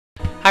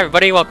Hi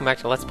everybody, welcome back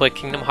to Let's Play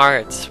Kingdom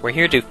Hearts. We're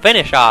here to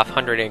finish off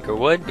 100 Acre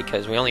Wood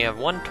because we only have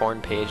one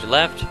torn page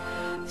left.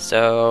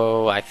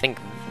 So I think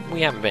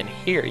we haven't been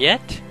here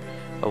yet.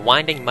 A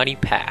winding muddy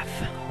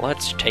path.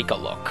 Let's take a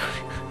look.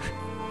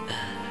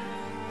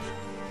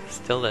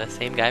 Still the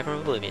same guy from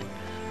Oblivion.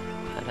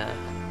 But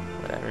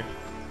whatever.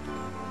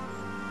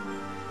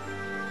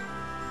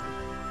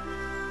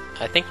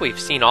 I think we've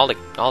seen all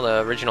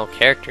the original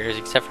characters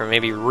except for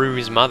maybe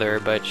Rue's mother,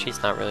 but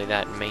she's not really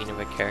that main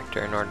of a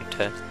character in order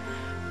to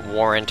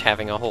warrant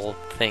having a whole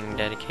thing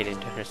dedicated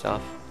to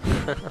herself.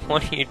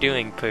 What are you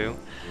doing, Pooh?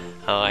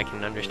 Oh, I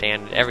can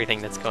understand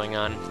everything that's going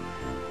on.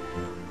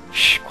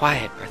 Shh,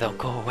 quiet, or they'll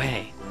go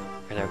away.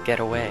 Or they'll get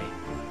away.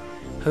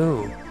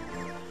 Who?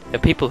 The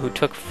people who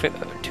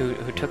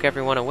took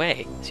everyone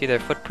away. See their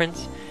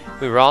footprints?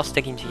 We were all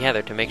sticking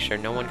together to make sure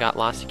no one got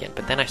lost again,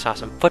 but then I saw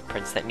some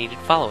footprints that needed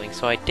following,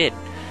 so I did.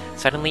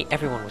 Suddenly,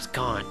 everyone was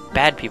gone.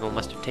 Bad people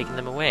must have taken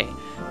them away.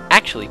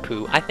 Actually,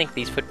 Pooh, I think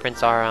these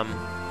footprints are,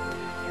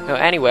 No,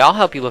 anyway, I'll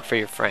help you look for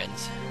your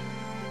friends.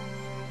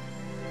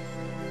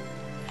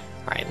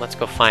 Alright, let's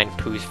go find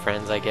Pooh's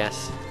friends, I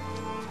guess.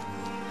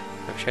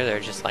 I'm sure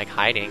they're just, like,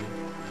 hiding.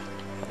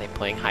 Are they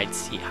playing hide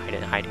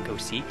and go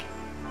seek?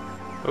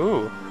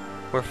 Ooh,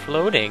 we're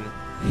floating.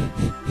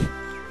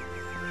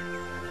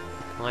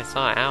 Well, I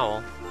saw an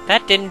owl.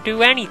 That didn't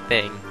do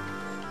anything!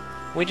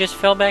 We just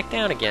fell back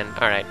down again.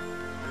 Alright.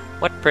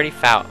 What pretty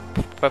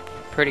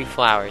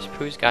flowers.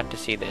 Pooh's got to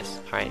see this.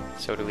 Alright,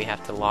 so do we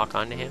have to lock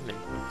onto him? And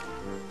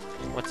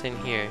what's in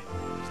here?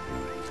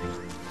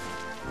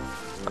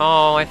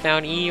 Oh, I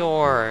found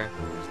Eeyore!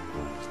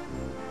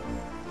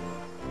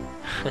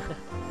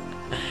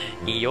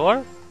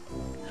 Eeyore?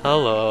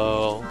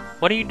 Hello.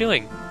 What are you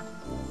doing?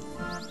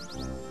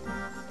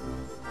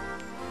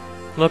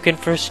 Looking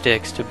for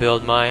sticks to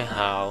build my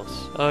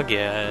house.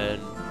 Again.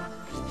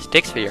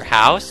 Sticks for your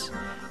house?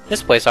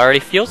 This place already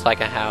feels like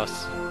a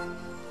house.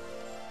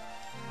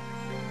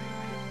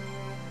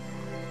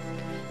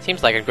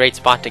 Seems like a great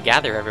spot to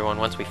gather everyone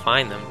once we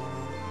find them.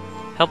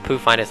 Help Pooh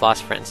find his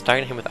lost friends,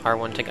 target him with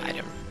R1 to guide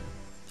him.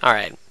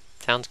 Alright,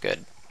 sounds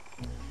good.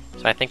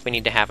 So I think we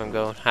need to have him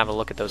go have a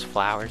look at those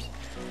flowers.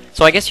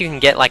 So I guess you can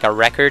get like a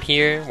record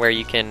here, where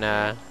you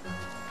can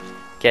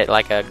get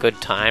like a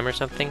good time or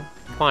something.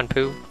 Come on,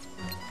 Pooh.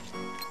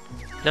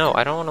 No,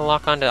 I don't want to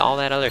lock onto all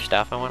that other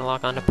stuff, I want to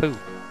lock onto Pooh.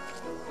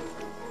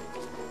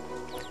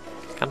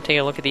 Come take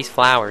a look at these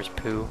flowers,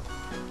 Pooh.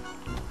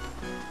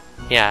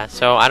 Yeah,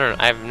 so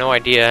I have no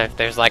idea if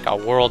there's like a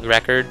world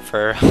record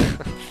for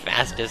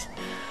fastest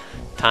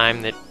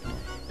time that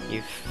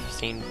you've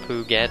seen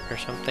Pooh get or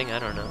something, I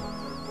don't know.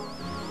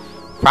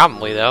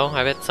 Probably though,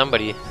 I bet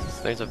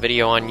there's a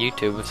video on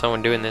YouTube of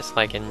someone doing this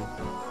like in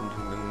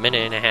a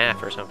minute and a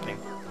half or something.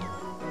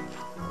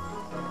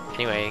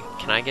 Anyway,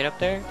 can I get up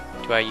there?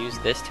 Do I use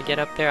this to get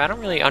up there? I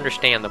don't really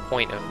understand the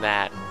point of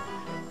that.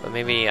 But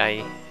maybe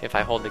if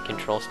I hold the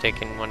control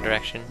stick in one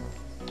direction.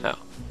 Oh.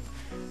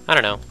 I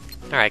don't know.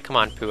 Alright, come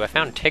on, Pooh. I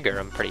found Tigger,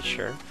 I'm pretty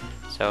sure.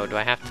 So, do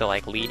I have to,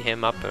 like, lead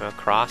him up and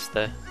across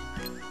the...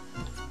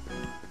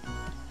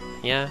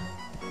 Yeah.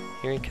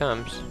 Here he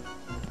comes.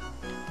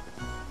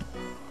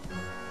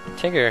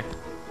 Tigger.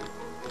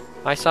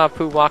 I saw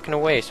Pooh walking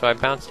away, so I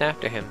bounced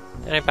after him.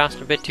 Then I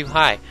bounced a bit too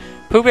high.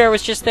 Pooh Bear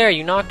was just there!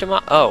 You knocked him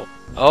off! Oh.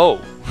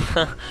 Oh!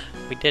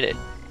 We did it.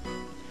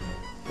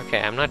 Okay,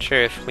 I'm not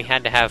sure if we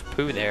had to have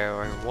Pooh there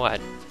or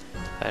what.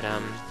 But,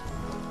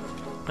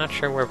 not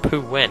sure where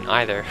Pooh went,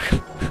 either.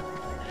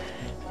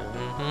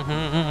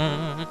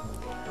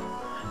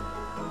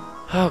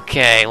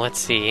 Okay, let's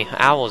see.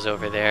 Owl's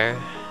over there.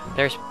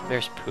 There's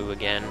Pooh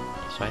again.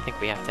 So I think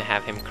we have to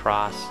have him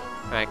cross.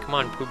 Alright, come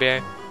on, Pooh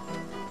Bear.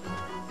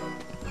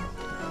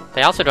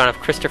 They also don't have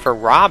Christopher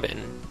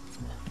Robin.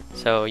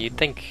 So you'd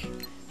think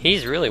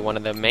he's really one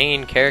of the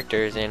main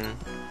characters in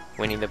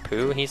Winnie the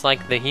Pooh. He's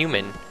like the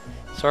human.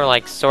 Sort of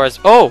like Sora's...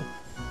 Oh!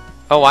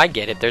 Oh, I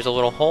get it. There's a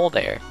little hole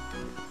there.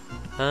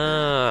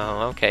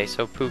 Oh, okay.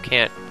 So Pooh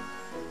can't...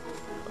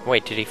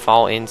 Wait, did he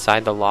fall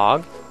inside the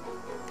log?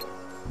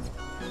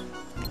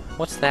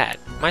 What's that?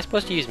 Am I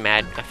supposed to use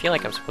I feel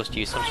like I'm supposed to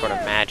use some sort of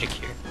magic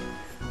here.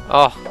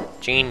 Oh,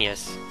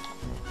 genius.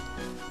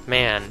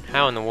 Man,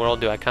 how in the world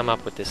do I come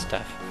up with this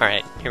stuff?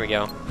 Alright, here we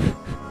go.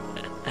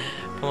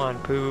 Come on,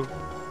 Pooh.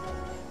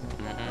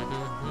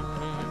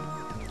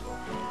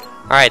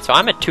 Alright, so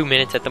I'm at 2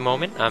 minutes at the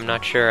moment. I'm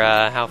not sure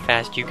how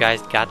fast you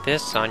guys got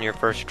this on your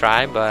first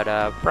try,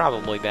 but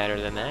probably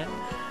better than that.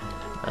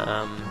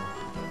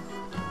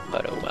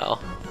 But oh well.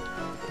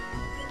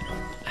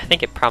 I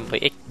think it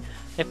probably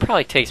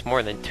takes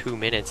more than 2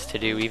 minutes to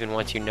do, even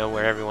once you know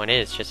where everyone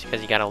is, just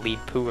because you gotta lead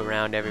Pooh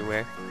around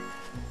everywhere.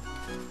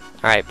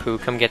 Alright, Pooh,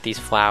 come get these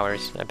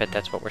flowers. I bet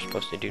that's what we're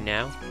supposed to do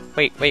now.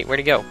 Wait, where'd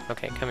he go?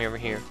 Okay, come over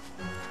here.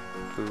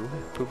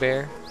 Pooh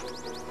Bear.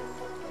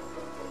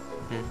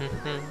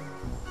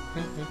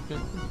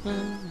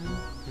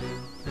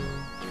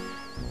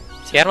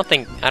 See,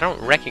 I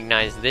don't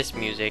recognize this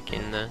music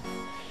in the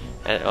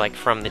like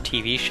from the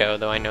TV show,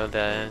 though I know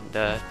the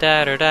da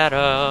da da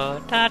da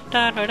da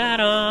da da da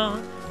da.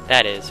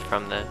 That is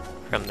from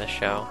from the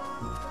show.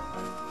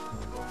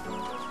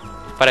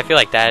 But I feel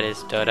like that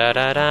is da da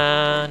da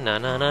da na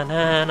na na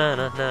na na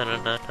na na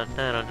na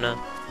na na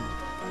na.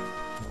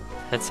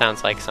 That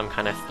sounds like some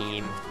kind of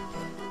theme.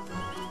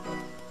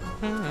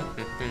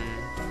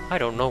 I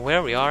don't know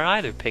where we are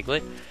either,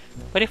 Piglet.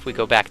 But if we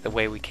go back the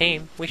way we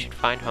came, we should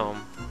find home.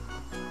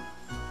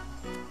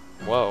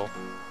 Whoa.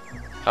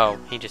 Oh,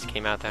 he just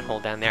came out that hole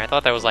down there. I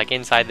thought that was like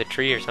inside the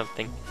tree or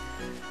something.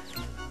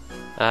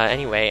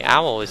 Anyway,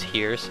 Owl is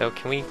here, so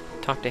can we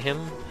talk to him?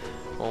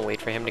 We'll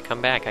wait for him to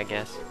come back, I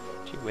guess.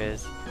 Gee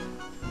whiz.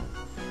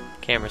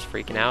 Camera's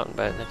freaking out,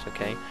 but that's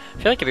okay. I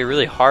feel like it'd be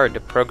really hard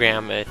to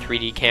program a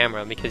 3D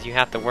camera because you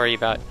have to worry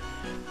about,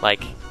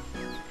 like,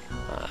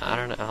 I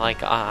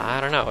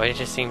don't know. It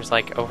just seems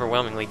like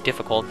overwhelmingly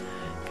difficult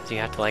because you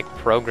have to like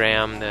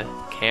program the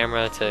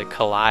camera to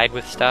collide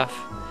with stuff.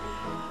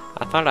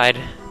 I thought I'd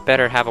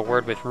better have a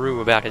word with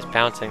Roo about his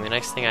bouncing. The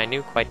next thing I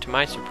knew, quite to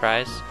my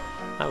surprise,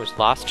 I was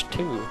lost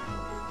too.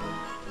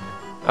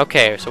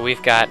 Okay, so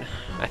we've got.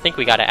 I think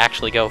we got to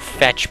actually go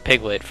fetch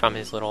Piglet from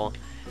his little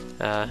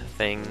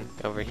thing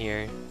over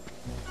here.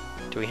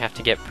 Do we have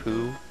to get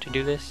Pooh to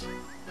do this?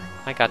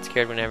 I got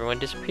scared when everyone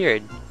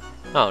disappeared.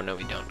 Oh no,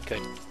 we don't.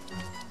 Good.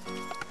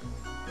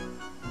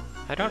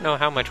 I don't know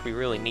how much we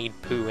really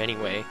need Pooh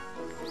anyway.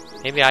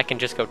 Maybe I can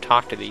just go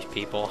talk to these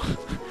people.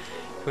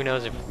 Who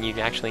knows if you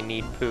actually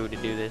need Pooh to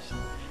do this.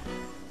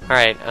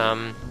 Alright,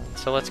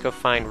 so let's go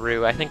find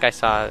Roo. I think I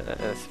saw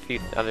a few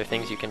other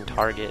things you can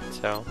target,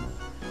 so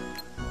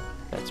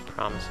that's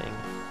promising.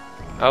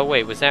 Oh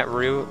wait, was that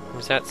Roo?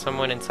 Was that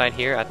someone inside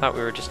here? I thought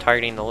we were just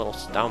targeting the little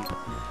stump.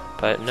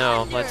 But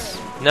no, let's...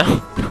 No!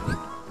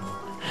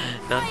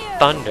 Not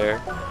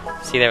thunder.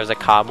 See, there was a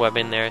cobweb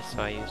in there,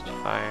 so I used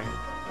fire.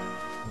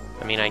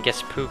 I mean, I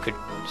guess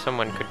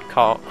someone could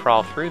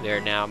crawl through there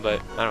now,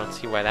 but I don't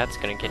see why that's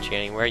gonna get you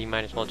anywhere. You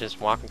might as well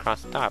just walk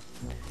across the top.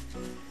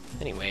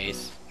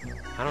 Anyways,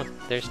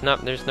 there's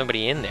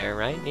nobody in there,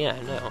 right?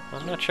 Yeah, no.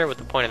 I'm not sure what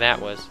the point of that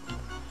was.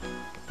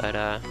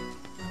 But,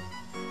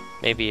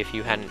 maybe if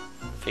you hadn't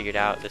figured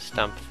out the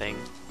stump thing.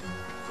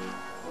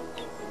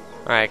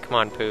 Alright, come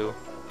on, Pooh.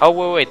 Oh,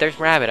 wait, there's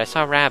Rabbit. I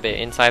saw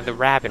Rabbit inside the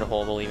rabbit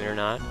hole, believe it or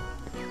not.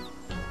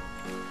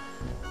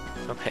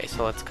 Okay,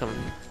 so let's come...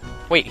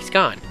 Wait, he's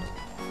gone.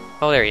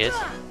 Oh, there he is.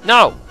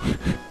 No!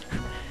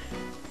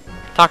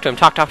 Talk to him.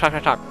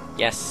 Talk.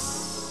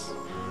 Yes.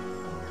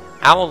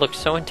 Owl looked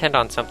so intent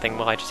on something,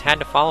 well, I just had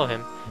to follow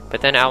him.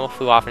 But then Owl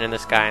flew off into the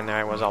sky, and there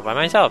I was all by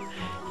myself.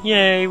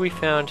 Yay, we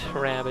found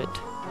Rabbit.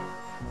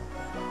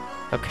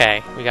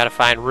 Okay, we gotta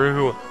find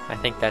Roo. I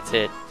think that's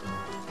it.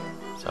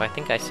 So I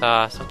think I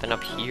saw something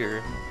up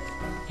here.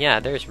 Yeah,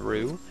 there's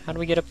Roo. How do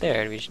we get up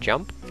there? Do we just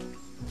jump?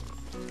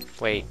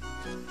 Wait.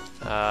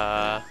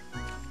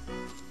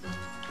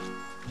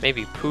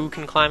 Maybe Pooh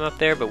can climb up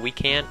there, but we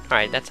can't?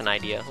 Alright, that's an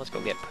idea. Let's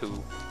go get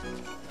Pooh.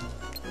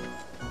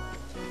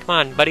 Come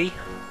on, buddy.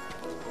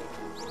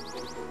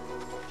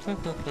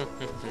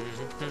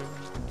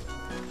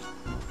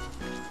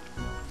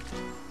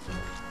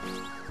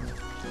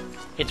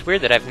 It's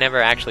weird that I've never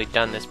actually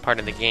done this part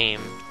of the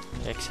game,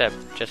 except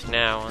just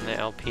now on the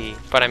LP.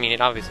 But I mean,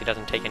 it obviously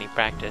doesn't take any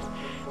practice.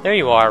 There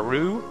you are,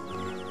 Roo.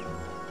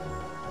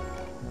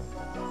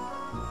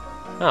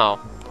 Oh,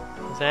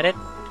 is that it?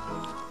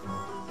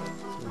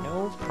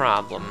 No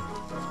problem.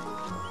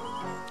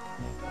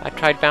 I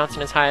tried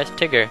bouncing as high as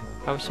Tigger.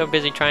 I was so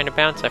busy trying to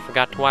bounce, I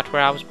forgot to watch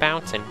where I was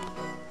bouncing.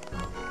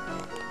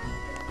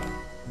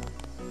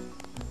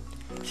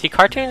 See,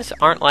 cartoons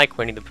aren't like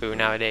Winnie the Pooh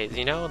nowadays,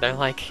 you know? They're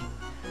like,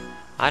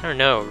 I don't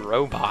know,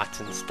 robots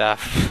and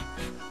stuff.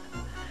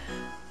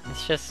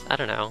 It's just, I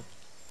don't know.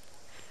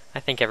 I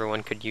think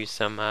everyone could use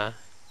some,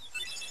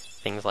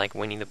 things like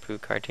Winnie the Pooh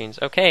cartoons.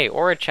 Okay,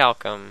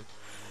 Orichalcum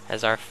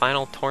as our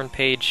final torn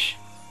page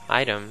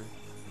item.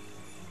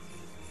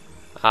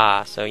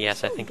 Ah, so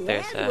yes, I think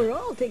there's we're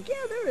all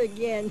together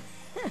again.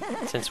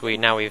 Since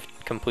we've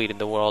completed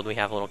the world, we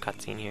have a little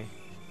cutscene here.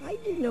 I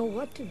didn't know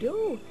what to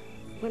do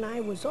when I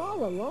was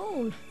all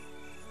alone.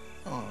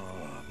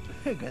 Oh,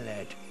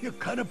 Piglet, you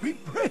gotta be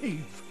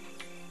brave.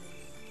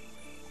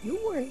 You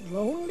weren't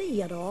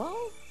lonely at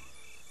all?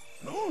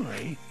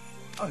 Lonely?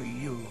 Are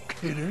you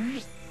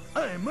kidders?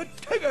 I'm a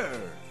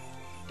Tigger.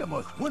 The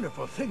most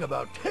wonderful thing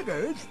about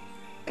Tiggers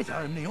is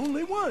I'm the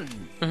only one.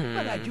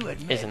 But I do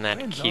admit, isn't that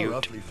friends cute? are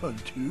awfully fun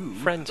too.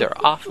 Friends are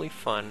awfully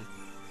fun.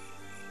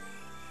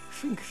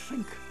 Think,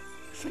 think,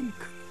 think.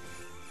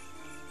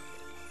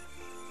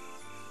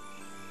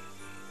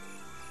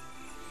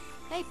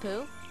 Hey,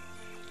 Pooh.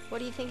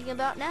 What are you thinking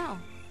about now?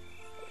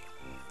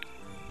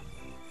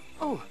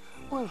 Oh,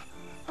 well,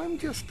 I'm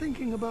just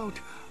thinking about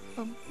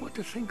what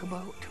to think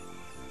about.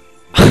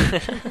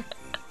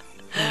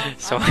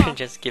 Sora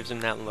just gives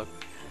him that look.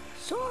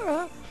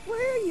 Sora,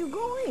 where are you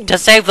going? To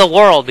save the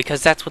world,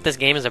 because that's what this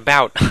game is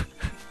about.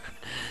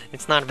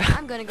 It's not about...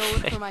 I'm gonna go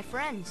look for my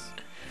friends.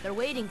 They're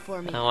waiting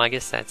for me. Oh, I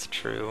guess that's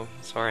true.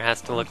 Sora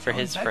has to look for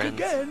his Back friends.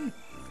 again.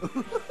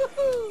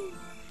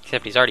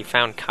 Except he's already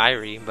found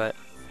Kairi, but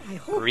I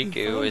hope Riku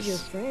you found is... your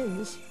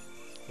friends.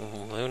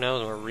 Who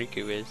knows where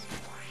Riku is.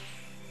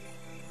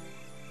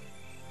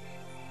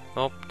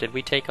 Oh, did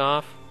we take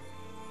off?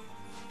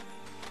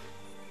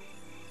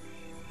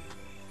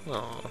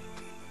 Aww.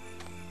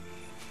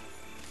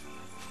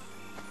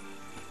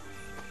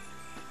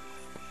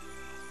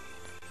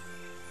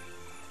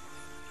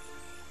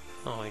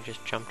 Oh, he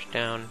just jumped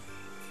down.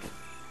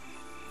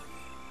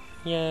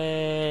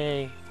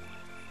 Yay!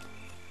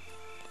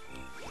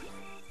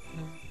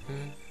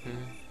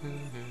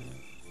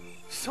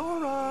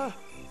 Sora,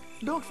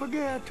 don't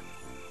forget,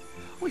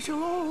 we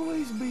shall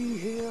always be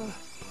here.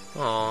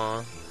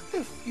 Aww.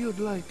 If you'd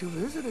like to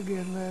visit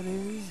again, that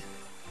is.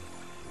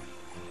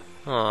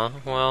 Aw,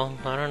 well,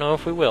 I don't know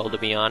if we will, to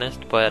be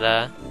honest,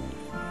 but,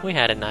 we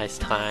had a nice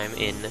time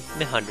in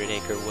the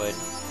 100-acre wood.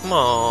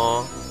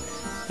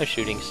 Aww, a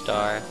shooting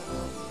star.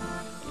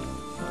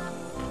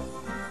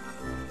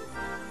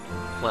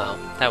 Well,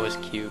 that was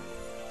cute.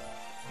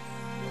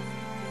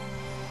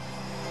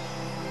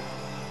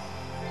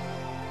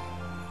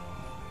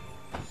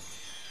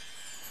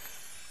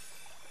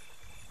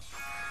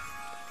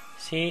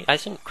 See,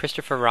 isn't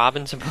Christopher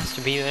Robin supposed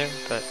to be there?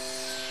 But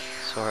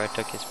Sora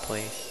took his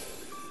place.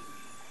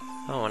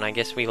 Oh, and I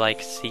guess we,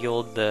 like,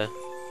 sealed the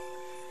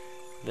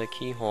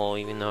keyhole,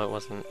 even though it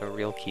wasn't a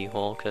real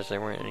keyhole, because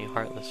there weren't any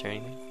Heartless or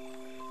anything.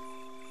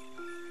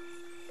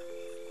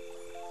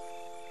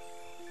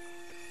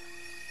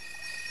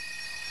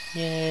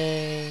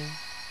 Yay!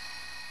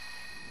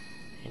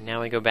 And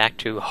now we go back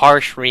to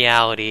harsh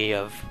reality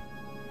of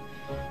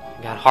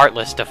we got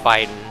Heartless to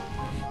fight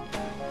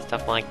and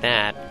stuff like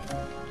that.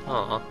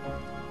 Aw.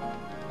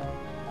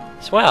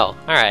 Swell.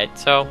 Alright,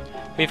 so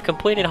we've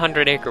completed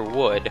 100-acre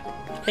wood.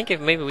 I think if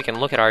maybe we can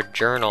look at our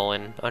journal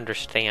and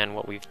understand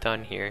what we've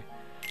done here.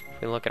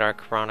 If we look at our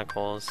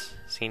chronicles,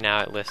 see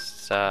now it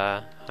lists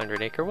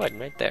 100-acre wood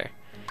right there.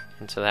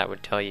 And so that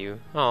would tell you,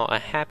 oh, a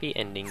happy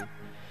ending.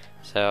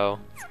 So,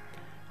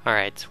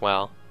 alright,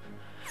 swell.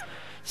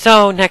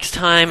 So, next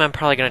time I'm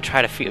probably going to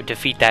try to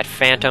defeat that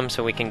Phantom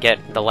so we can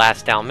get the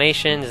last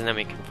Dalmatians, and then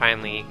we can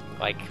finally,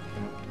 like,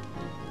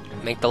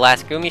 make the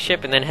last Goomy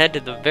ship, and then head to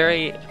the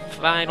very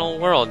final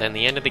world and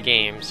the end of the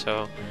game.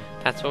 So,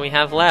 that's what we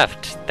have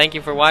left. Thank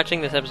you for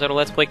watching this episode of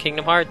Let's Play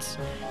Kingdom Hearts,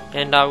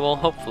 and I will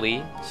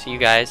hopefully see you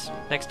guys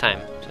next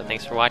time. So,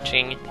 thanks for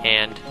watching,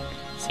 and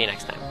see you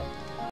next time.